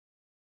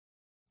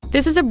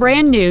This is a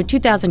brand new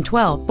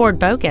 2012 Ford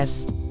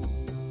Focus.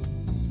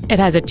 It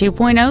has a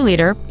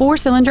 2.0-liter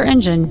four-cylinder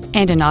engine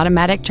and an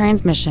automatic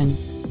transmission.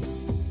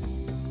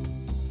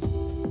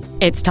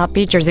 Its top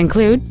features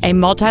include a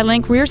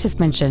multi-link rear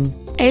suspension,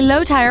 a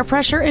low tire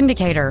pressure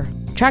indicator,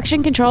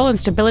 traction control and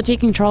stability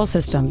control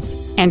systems,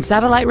 and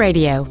satellite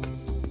radio.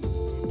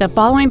 The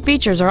following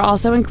features are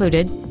also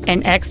included: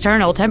 an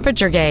external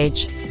temperature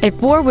gauge, a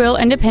four-wheel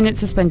independent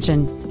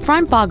suspension,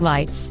 front fog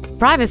lights,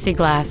 privacy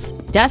glass,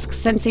 dusk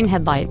sensing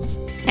headlights,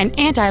 an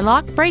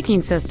anti-lock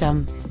braking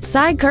system,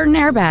 side curtain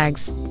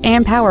airbags,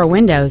 and power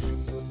windows.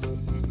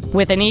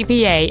 With an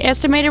EPA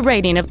estimated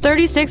rating of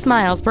 36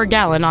 miles per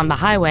gallon on the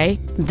highway,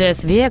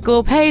 this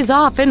vehicle pays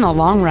off in the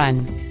long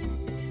run.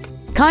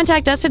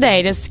 Contact us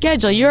today to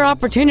schedule your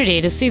opportunity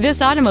to see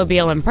this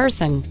automobile in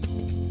person.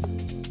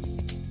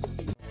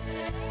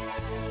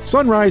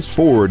 Sunrise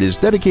Ford is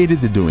dedicated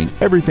to doing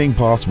everything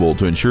possible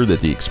to ensure that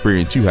the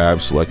experience you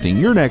have selecting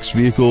your next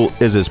vehicle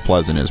is as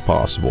pleasant as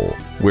possible.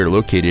 We're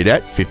located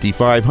at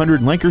 5500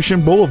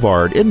 Lankershim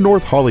Boulevard in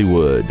North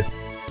Hollywood.